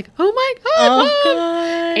 And she was like, oh my God. Oh, Mom."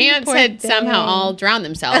 God. Ants Poor had somehow thing. all drowned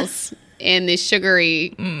themselves in the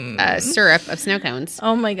sugary syrup of snow cones.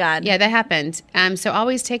 Oh, my God. Yeah, that happened. So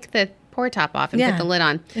always take the pour top off and Yeah. put the lid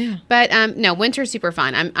on. Yeah. But no, winter's super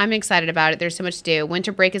fun. I'm excited about it. There's so much to do.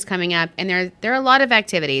 Winter break is coming up, and there are a lot of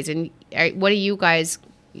activities. And what do you guys?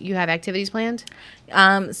 You have activities planned?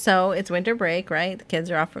 So it's winter break, right? The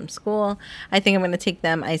kids are off from school. I think I'm going to take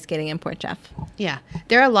them ice skating in Port Jeff. Yeah,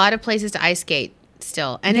 there are a lot of places to ice skate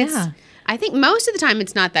still, and Yeah. I think most of the time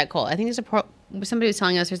it's not that cold. I think somebody was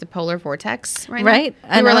telling us there's a polar vortex right now. Right? We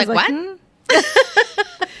And were I like, was what?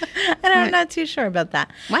 And I'm not too sure about that.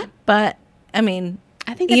 What? But, I mean,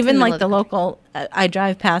 I think that's even in the like the middle local. I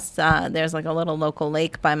drive past. There's like a little local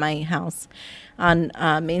lake by my house on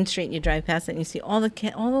Main Street. You drive past it and you see all the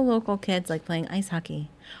local kids like playing ice hockey,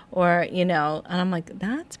 or and I'm like,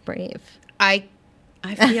 that's brave. I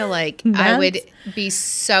feel like I would be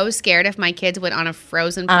so scared if my kids went on a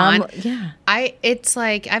frozen pond. Yeah. It's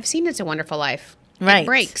like I've seen It's a Wonderful Life. Right. It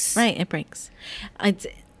breaks. Right. It breaks.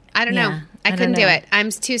 I don't know. I couldn't do it. I'm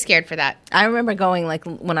too scared for that. I remember going like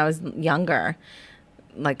when I was younger,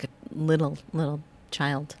 like a little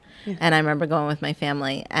child, and I remember going with my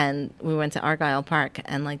family, and we went to Argyle Park,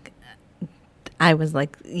 and like I was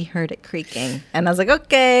like, you heard it creaking, and I was like,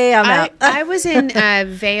 okay, I'm out. I was in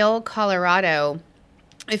Vail, Colorado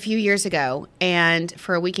a few years ago, and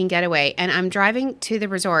for a weekend getaway, and I'm driving to the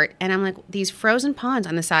resort, and I'm like, these frozen ponds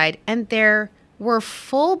on the side, and there were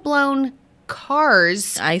full-blown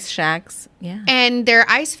cars, Ice shacks, yeah, and they're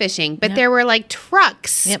ice fishing, but there were like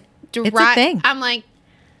trucks. Yep, it's a thing. I'm like,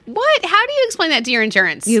 what? How do you explain that to your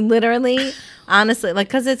insurance? You literally, honestly, like,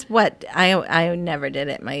 because it's what I never did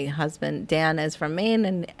it. My husband Dan is from Maine,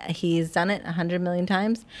 and he's done it 100 million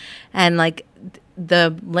times, and like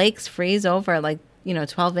the lakes freeze over like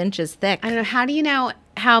 12 inches thick. I don't know. How do you know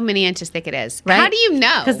how many inches thick it is? Right? How do you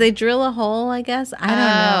know? Because they drill a hole, I guess. I don't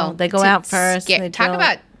know. They go out first. Talk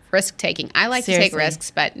about risk taking. I like to take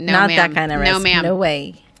risks, but no, not ma'am. that kind of risk. No, ma'am. No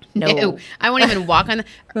way. No. I won't even walk on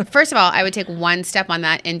the. First of all, I would take one step on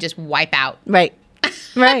that and just wipe out. Right.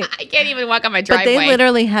 Right. I can't even walk on my driveway. But they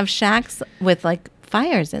literally have shacks with like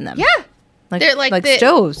fires in them. Yeah. They're like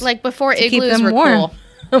stoves. Like before to igloos keep them were warm.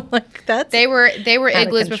 cool. Like they were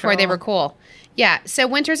igloos before they control. were cool. Yeah, so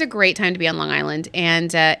winter's a great time to be on Long Island,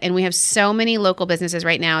 and we have so many local businesses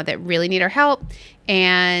right now that really need our help,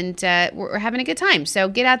 and we're having a good time. So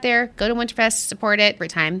get out there, go to Winterfest, support it for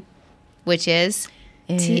time, which is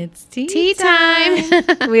it's tea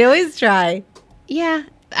time. We always try. Yeah,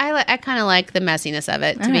 I kind of like the messiness of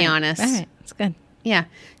it, to be honest. All right, it's good. Yeah.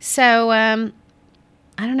 So I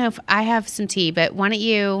don't know if I have some tea, but why don't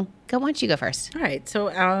you go first? All right.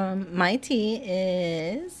 So my tea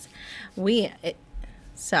is okay.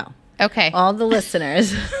 All the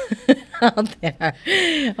listeners out there,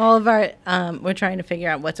 all of our we're trying to figure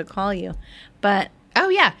out what to call you, but oh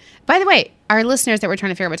yeah. By the way, our listeners that we're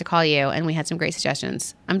trying to figure out what to call you, and we had some great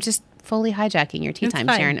suggestions. I'm just fully hijacking your tea time,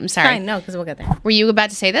 fine. Sharon. I'm sorry. Fine. No, because we'll get there. Were you about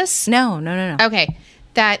to say this? No. Okay.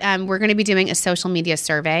 That we're going to be doing a social media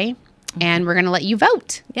survey, and we're going to let you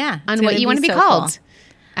vote. Yeah, on what you want to be so called.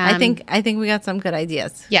 Cool. I think we got some good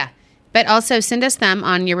ideas. Yeah. But also send us them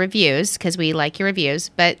on your reviews because we like your reviews.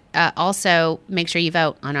 But also make sure you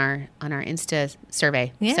vote on our Insta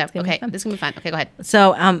survey. Yeah, So it's gonna be fun. this is gonna be fun. Okay, go ahead.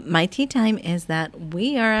 So my tea time is that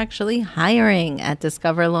we are actually hiring at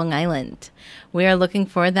Discover Long Island. We are looking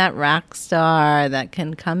for that rock star that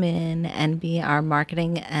can come in and be our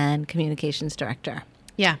marketing and communications director.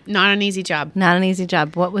 Yeah, not an easy job. Not an easy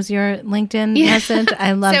job. What was your LinkedIn message?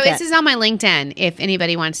 I love so that. this is on my LinkedIn if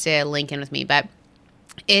anybody wants to link in with me. But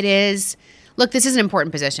it is, look, this is an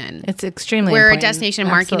important position. It's extremely We're important. a destination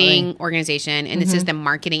marketing organization, and this is the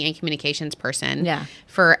marketing and communications person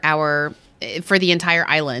for the entire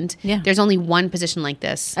island. Yeah. There's only one position like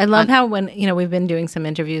this. I love how when, we've been doing some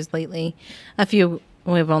interviews lately,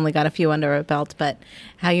 we've only got a few under our belt, but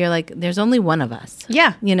how you're like, there's only one of us.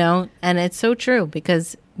 Yeah. And it's so true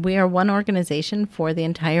because we are one organization for the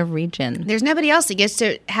entire region. There's nobody else that gets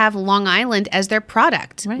to have Long Island as their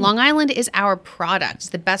product. Right. Long Island is our product. It's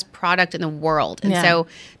the best product in the world. And so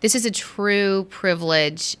this is a true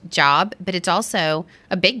privilege job, but it's also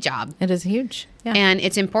a big job. It is huge. Yeah. And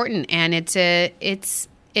it's important. And it's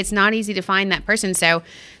not easy to find that person. So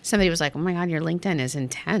somebody was like, oh my God, your LinkedIn is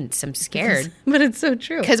intense. I'm scared. But it's so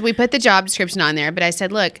true. Because we put the job description on there, but I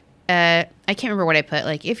said, look, I can't remember what I put.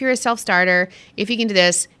 Like, if you're a self-starter, if you can do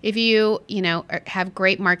this, if you have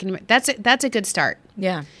great marketing, that's a good start.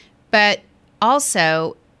 Yeah. But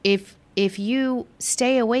also, if you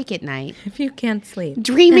stay awake at night, if you can't sleep,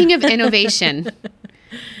 dreaming of innovation,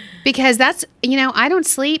 because that's, I don't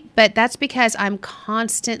sleep, but that's because I'm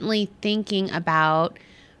constantly thinking about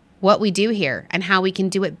what we do here and how we can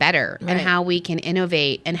do it better and how we can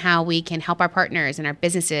innovate and how we can help our partners and our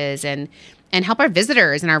businesses and help our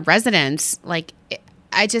visitors and our residents. Like,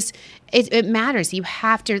 it matters. You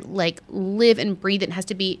have to live and breathe it. It has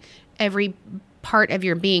to be every part of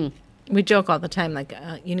your being. We joke all the time, like,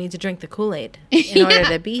 you need to drink the Kool-Aid in order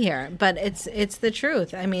to be here. But it's the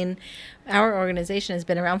truth. I mean, our organization has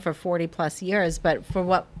been around for 40 plus years, but for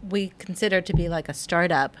what we consider to be like a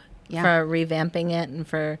startup, for revamping it and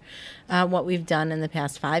for what we've done in the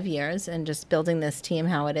past 5 years and just building this team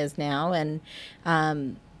how it is now. And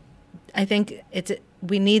I think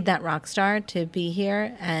we need that rock star to be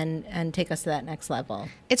here and take us to that next level.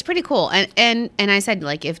 It's pretty cool. And I said,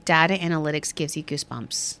 like, if data analytics gives you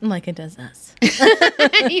goosebumps, Like it does us.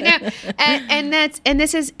 you know,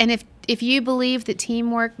 and if you believe that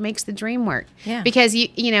teamwork makes the dream work, Yeah. because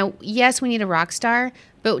you know, yes, we need a rock star,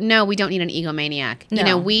 but no, we don't need an egomaniac. You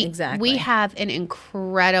know, exactly. we have an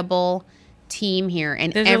incredible team here,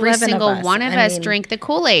 and There's every 11 of single us. one of I us mean, drink the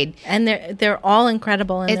Kool-Aid. And they're all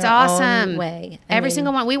incredible in It's their awesome. own way. Every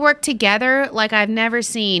single one. We work together like I've never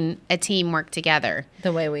seen a team work together.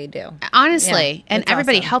 the way we do. Honestly. Yeah, and it's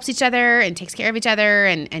everybody awesome. helps each other and takes care of each other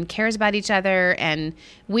and cares about each other. And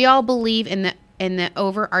we all believe in the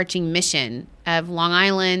overarching mission of Long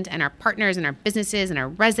Island and our partners and our businesses and our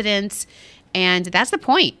residents. And that's the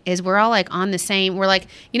point, is we're all like on the same, we're like,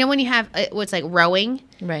 you know, when you have what's like rowing,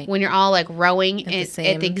 Right. when you're all like rowing At the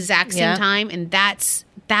at the exact same yeah. time. And that's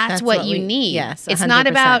what you need. yes, It's not 100%.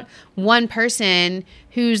 about one person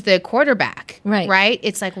who's the quarterback. Right. Right.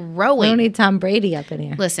 It's like We rowing. don't need Tom Brady up in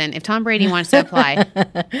here Listen, if Tom Brady wants to apply,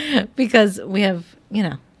 because we have,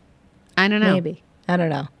 I don't know. maybe. I don't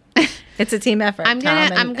know. It's a team effort. I'm gonna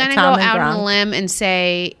go Tom and out on a Gronk. limb and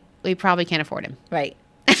say we probably can't afford him. Right.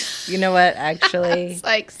 You know what? Actually, It's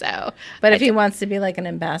like so. but if he wants to be like an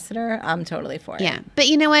ambassador, I'm totally for it. Yeah, but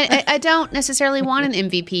you know what? I don't necessarily want an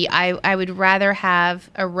MVP. I would rather have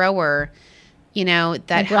a rower, you know,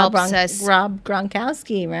 that Like Rob helps us. Rob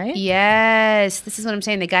Gronkowski, right? Yes, this is what I'm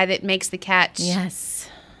saying. The guy that makes the catch. Yes.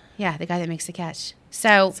 Yeah, the guy that makes the catch.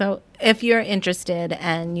 So So if you're interested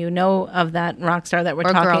and you know of that rock star that we're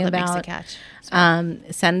or girl talking that makes the about, catch.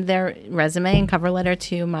 send their resume and cover letter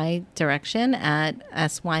to my direction at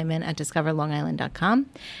swyman@discoverlongisland.com,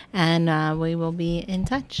 and we will be in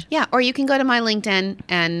touch. Yeah, or you can go to my LinkedIn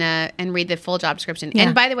and read the full job description. Yeah.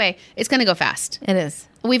 And by the way, it's going to go fast. It is.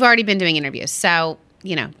 We've already been doing interviews, so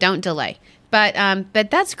you know, don't delay. But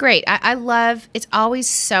that's great. I love. It's always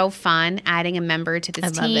so fun adding a member to this I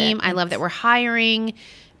love team. it. I love that we're hiring.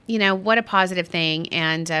 You know, what a positive thing,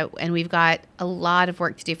 and we've got a lot of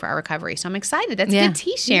work to do for our recovery. So I'm excited. That's a good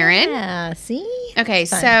tea, Sharon. Yeah. See. Okay,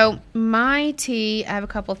 Fun. so my tea. I have a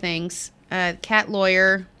couple things. Cat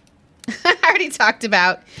lawyer. I already talked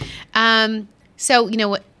about. So you know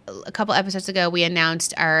what? A couple episodes ago, we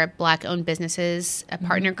announced our Black-owned businesses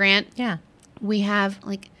partner grant. Yeah. We have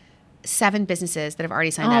like 7 businesses that have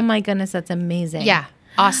already signed Oh up. my goodness, that's amazing. Yeah,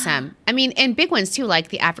 awesome. I mean, and big ones too, like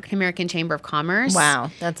the African American Chamber of Commerce. Wow,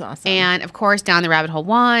 that's awesome. And of course, Down the Rabbit Hole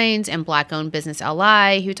Wines and Black-owned Business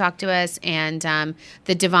LI, who talked to us, and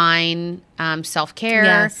the Divine Self Care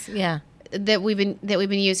yes, yeah. that we've been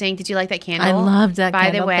using. Did you like that candle? I loved that By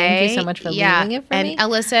candle. the way, Thank you so much for leaving it for and me.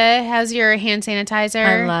 Alyssa has your hand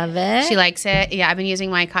sanitizer. I love it. She likes it. Yeah, I've been using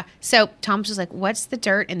my. So Tom's was like, "What's the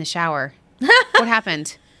dirt in the shower? What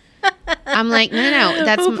happened?" I'm like, no.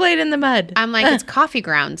 That's Who played in the mud? I'm like, it's coffee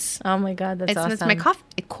grounds. Oh my god, that's awesome. It's my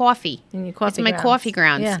coffee. In your coffee It's my grounds. coffee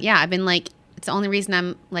grounds. Yeah. Yeah, I've been like, it's the only reason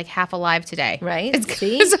I'm like half alive today. Right? It's 'cause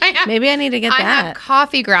See? I Maybe I need to get I that. have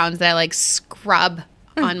coffee grounds that I like scrub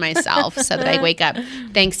on myself so that I wake up.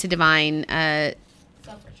 Thanks to Divine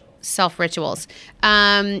self rituals.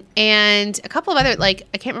 And a couple of other, like,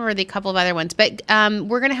 I can't remember the couple of other ones, but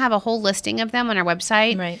we're going to have a whole listing of them on our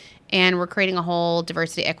website. Right. And we're creating a whole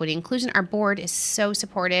diversity, equity, inclusion. Our board is so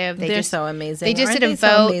supportive. They're so amazing. They just Aren't did a they so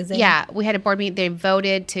vote. amazing? Yeah, we had a board meeting. They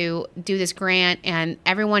voted to do this grant, and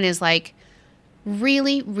everyone is like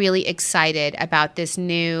really, really excited about this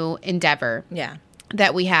new endeavor Yeah.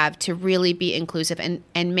 that we have to really be inclusive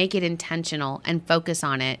and make it intentional and focus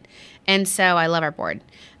on it. And so I love our board.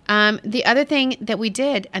 The other thing that we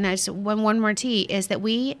did, and I just one more tea, is that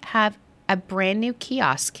we have a brand new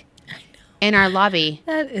kiosk in our lobby.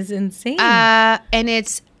 That is insane. And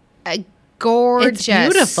it's gorgeous. It's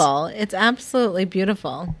beautiful. It's absolutely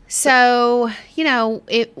beautiful. So, you know,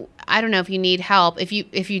 I don't know if you need help. If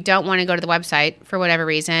you don't want to go to the website for whatever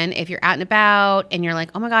reason, if you're out and about and you're like,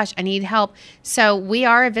 oh my gosh, I need help. So we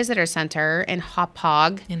are a visitor center in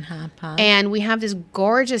Hauppauge. In Hauppauge. And we have this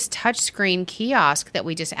gorgeous touchscreen kiosk that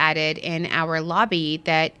we just added in our lobby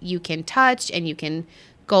that you can touch and you can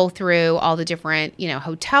go through all the different, you know,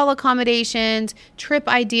 hotel accommodations, trip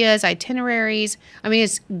ideas, itineraries. I mean,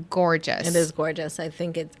 it's gorgeous. It is gorgeous. I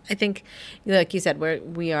think, like you said,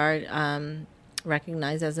 we are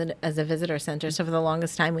recognized as a visitor center. So for the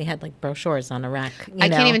longest time, we had like brochures on a rack. I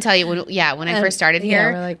can't even tell you when I first started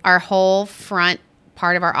here, we're like, our whole front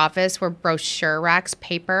part of our office were brochure racks,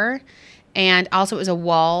 paper. And also, it was a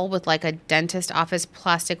wall with like a dentist office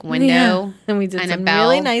plastic window, Yeah. And we did a some bell.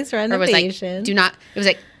 really nice Or it was like, renovations. do not.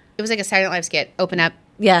 It was like a Saturday Night Live skit. Open up.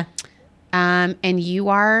 Yeah. And you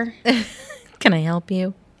are. Can I help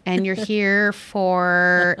you? and you're here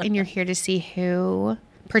to see who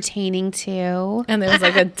pertaining to. And there was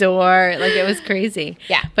like a door, like it was crazy.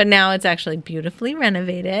 Yeah. But now it's actually beautifully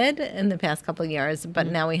renovated in the past couple of years. But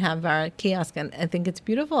now we have our kiosk, and I think it's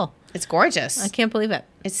beautiful. It's gorgeous. I can't believe it.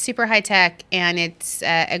 It's super high tech, and it's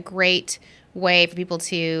a great way for people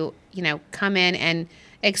to, come in and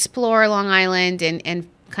explore Long Island and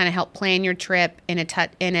kind of help plan your trip in a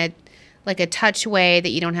touch way that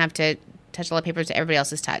you don't have to touch a lot of papers that everybody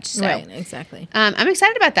else has touched. So, right, exactly. I'm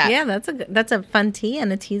excited about that. Yeah, that's a fun tea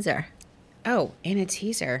and a teaser. Oh, and a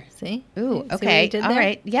teaser. See? Ooh, See what okay. you did All there?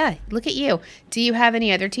 right. Yeah, look at you. Do you have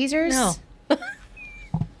any other teasers? No.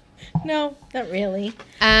 No, not really.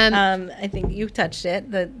 I think you touched it.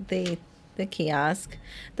 The kiosk,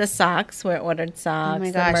 the socks. We ordered socks. Oh my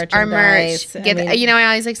the gosh, our merch. merchandise. I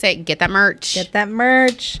always like to say, get that merch. Get that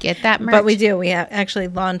merch. Get that merch. But we do. We have actually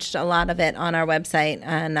launched a lot of it on our website,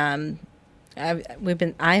 and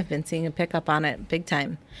I've been seeing a pickup on it big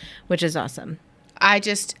time, which is awesome. I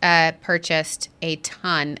just purchased a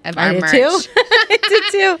ton of our I did merch. too. I did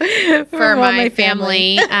too. For my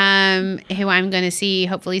family, who I'm going to see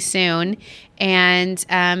hopefully soon. And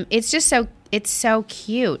it's so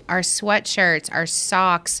cute. Our sweatshirts, our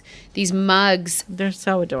socks, these mugs They're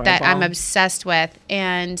so adorable. that I'm obsessed with.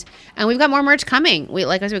 And we've got more merch coming.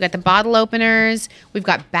 Like I said, we've got the bottle openers. We've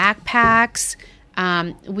got backpacks.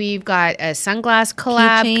 We've got a sunglass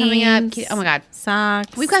collab coming up. Keychains, Oh my God.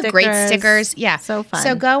 Socks. We've got great stickers. Yeah. So fun.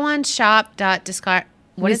 So go on shop.discover.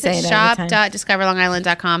 What We is say it? it every time.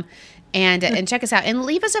 Shop.discoverlongisland.com and check us out and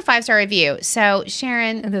leave us a 5-star review. So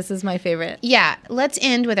Sharon, This is my favorite. yeah, let's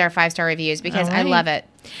end with our 5-star reviews because All I right. love it.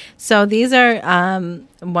 So these are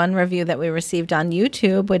one review that we received on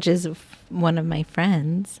YouTube, which is one of my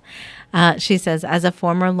friends. She says, as a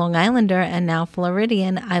former Long Islander and now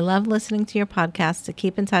Floridian, I love listening to your podcast to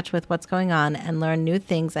keep in touch with what's going on and learn new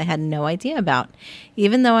things I had no idea about.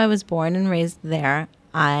 Even though I was born and raised there,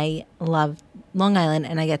 I love Long Island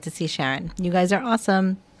and I get to see Sharon. You guys are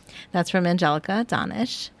awesome. That's from Angelica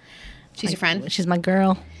Donish. She's your friend. She's my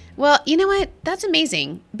girl. Well, you know what? That's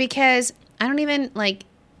amazing because I don't even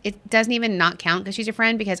it doesn't even not count because she's your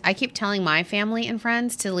friend because I keep telling my family and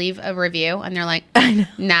friends to leave a review and they're like,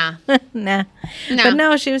 nah. Nah. No. But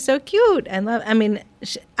no, she was so cute.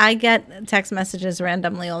 I get text messages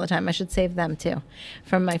randomly all the time. I should save them too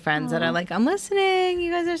from my friends that are like, I'm listening.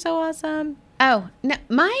 You guys are so awesome. Oh, no,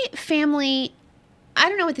 my family, I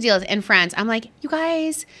don't know what the deal is, and friends. I'm like, you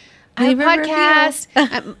guys, I have a Leave a review." podcast.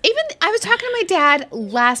 Even I was talking to my dad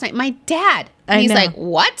last night. My dad, and I he's know. like,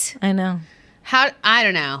 what? I know. How? I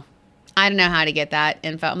don't know. I don't know how to get that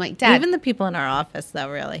info. I'm like, Dad. Even the people in our office, though,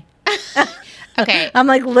 really. Okay. I'm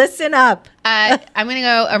like, listen up. I'm going to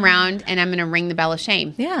go around and I'm going to ring the bell of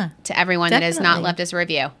shame Yeah. to everyone that has not Definitely. left us a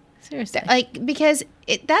review. Seriously. Because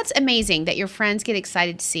that's amazing that your friends get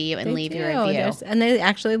excited to see you and They leave do. you a review. And they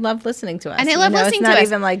actually love listening to us. And they love listening it's to not us.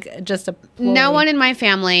 even like just a No one in my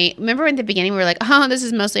family, remember in the beginning we were like, oh, this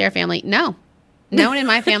is mostly our family. No one in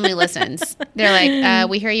my family listens. They're like,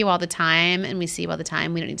 we hear you all the time and we see you all the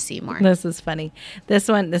time. We don't need to see you more. This is funny. This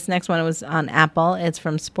next one was on Apple. It's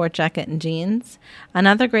from Sport Jacket and Jeans.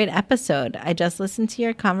 Another great episode. I just listened to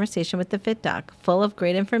your conversation with the Fit Doc, full of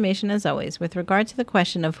great information as always. With regard to the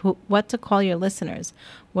question of what to call your listeners,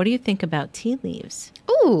 what do you think about tea leaves?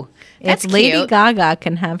 Ooh, that's If Lady cute. Gaga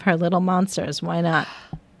can have her little monsters, why not?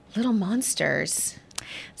 Little monsters.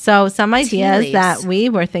 So some ideas leaves. that we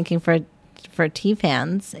were thinking for tea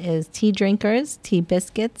fans is tea drinkers, tea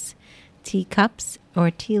biscuits, tea cups,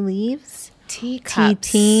 or tea leaves. Tea Tea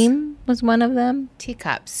cups. team was one of them.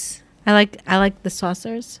 Teacups. I like the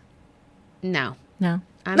saucers. No. No,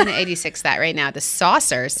 I'm going to 86 that right now. The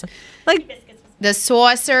saucers. like The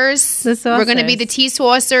saucers. The We're going to be saucers. the tea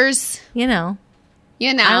saucers. you know,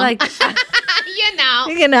 You know. I like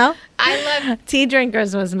you know. I love tea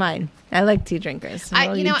drinkers was mine. I like tea drinkers.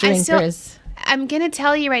 All you I drinkers. still, I'm going to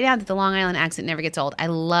tell you right now that the Long Island accent never gets old. I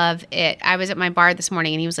love it. I was at my bar this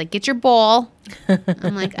morning and he was like, get your bowl.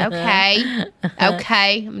 I'm like, okay. I'm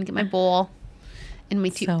going to get my bowl. And my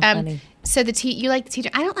tea. So funny. So the tea, you like the tea?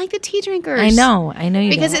 I don't like the tea drinkers. I know you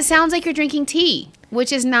Because don't. it sounds like you're drinking tea,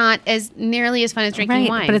 which is not as nearly as fun as drinking right,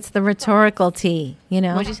 wine. but it's the rhetorical tea, you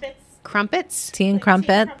know. What'd you say? Crumpets? Tea and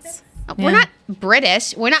crumpets. We're Yeah. not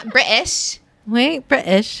British. We're not British. Wait,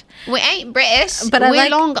 British. We ain't British. But we're I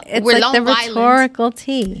like Long, it's we're like Long the Island. rhetorical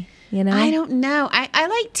tea, you know. I don't know. I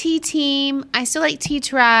like Tea Team. I still like Tea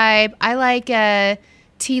Tribe. I like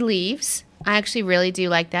Tea Leaves. I actually really do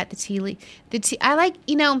like that. The tea. I like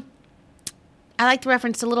I like the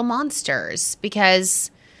reference to Little Monsters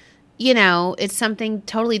because it's something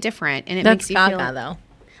totally different and it That's makes you Gaga feel. though.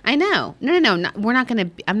 I know. No. We're not going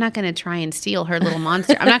to. I'm not going to try and steal her little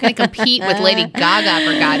monster. I'm not going to compete with Lady Gaga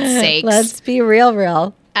for God's sakes. Let's be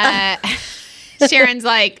real. Sharon's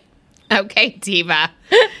like, okay, diva,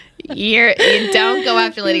 you don't go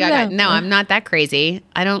after Lady Gaga. No, I'm not that crazy.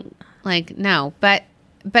 I don't no, but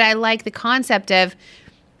I like the concept of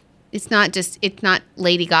it's not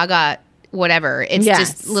Lady Gaga. Whatever. It's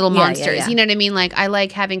just little monsters. Yeah. You know what I mean? Like, I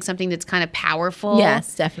like having something that's kind of powerful.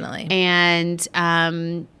 Yes, definitely. And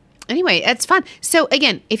anyway, it's fun. So,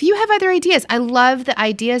 again, if you have other ideas, I love the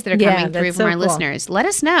ideas that are coming through from our listeners. Let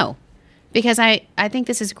us know. Because I think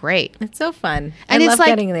this is great. It's so fun. And I love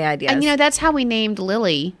getting the ideas. And, that's how we named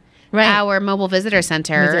Lily. Right. Our mobile visitor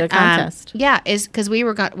center. We did a contest. Is because we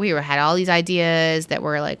had all these ideas that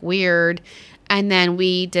were like weird. And then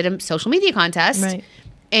we did a social media contest. Right.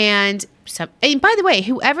 And by the way,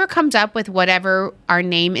 whoever comes up with whatever our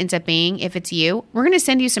name ends up being, if it's you, we're going to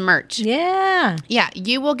send you some merch. Yeah. Yeah,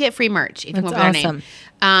 you will get free merch if you want That's to put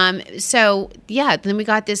our name. Then we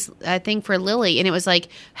got this thing for Lily, and it was like,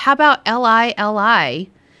 how about Lili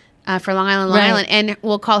for Long Island, and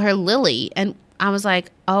we'll call her Lily. And I was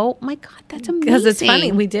like, oh my God, that's amazing. Because it's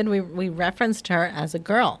funny, we referenced her as a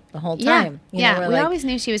girl the whole time. We always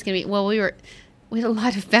knew she was going to be. Well, we had a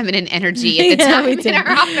lot of feminine energy at the time in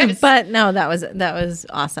our office. But no, that was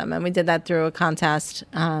awesome. And we did that through a contest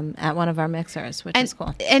at one of our mixers, which is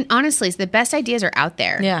cool. And honestly, the best ideas are out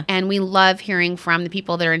there. Yeah. And we love hearing from the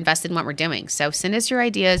people that are invested in what we're doing. So send us your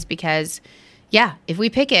ideas because, if we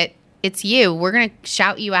pick it, it's you. We're going to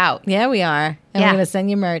shout you out. Yeah, we are. And we're going to send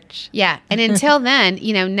you merch. Yeah. And until then,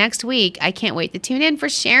 next week, I can't wait to tune in for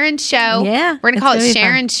Sharon's show. Yeah. We're going to call it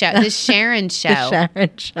Sharon's show. The Sharon Show. The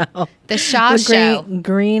Sharon Show. The Shaw Show.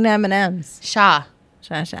 Green M&Ms. Shaw.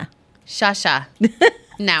 Shaw.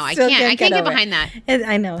 No, I can't. I can't get behind that.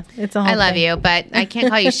 I know. It's a whole I love thing. you, but I can't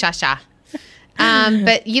call you Shasha.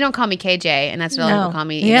 But you don't call me KJ, and that's what a lot of people call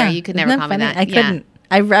me. Yeah. You could never call me that. I couldn't.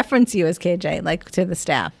 I reference you as KJ, like to the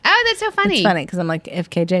staff. Oh, that's so funny. It's funny because I'm like, if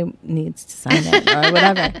KJ needs to sign it or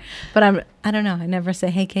whatever. But I don't know. I never say,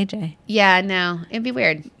 hey, KJ. Yeah, no. It'd be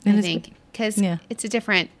weird, I think, because it's a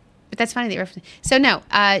different, but that's funny that you're referencing. So, no,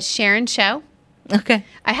 Sharon Show. Okay.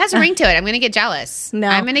 It has a ring to it. I'm going to get jealous. No.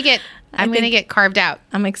 I'm going to get carved out.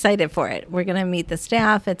 I'm excited for it. We're going to meet the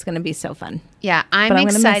staff. It's going to be so fun. Yeah, I'm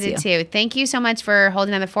excited too. Thank you so much for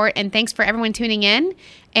holding down the fort, and thanks for everyone tuning in.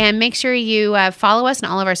 And make sure you follow us on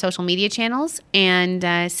all of our social media channels and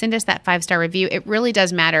send us that 5-star review. It really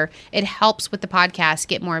does matter. It helps with the podcast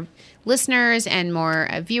get more listeners and more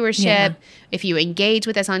viewership if you engage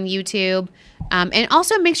with us on YouTube. And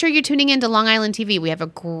also make sure you're tuning into Long Island TV. We have a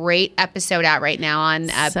great episode out right now on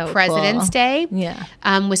President's Day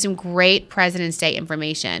with some great President's Day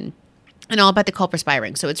information. And all about the Culper Spy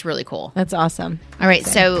ring. So it's really cool. That's awesome. All right.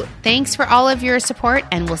 So thanks for all of your support,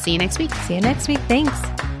 and we'll see you next week. See you next week.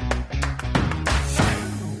 Thanks.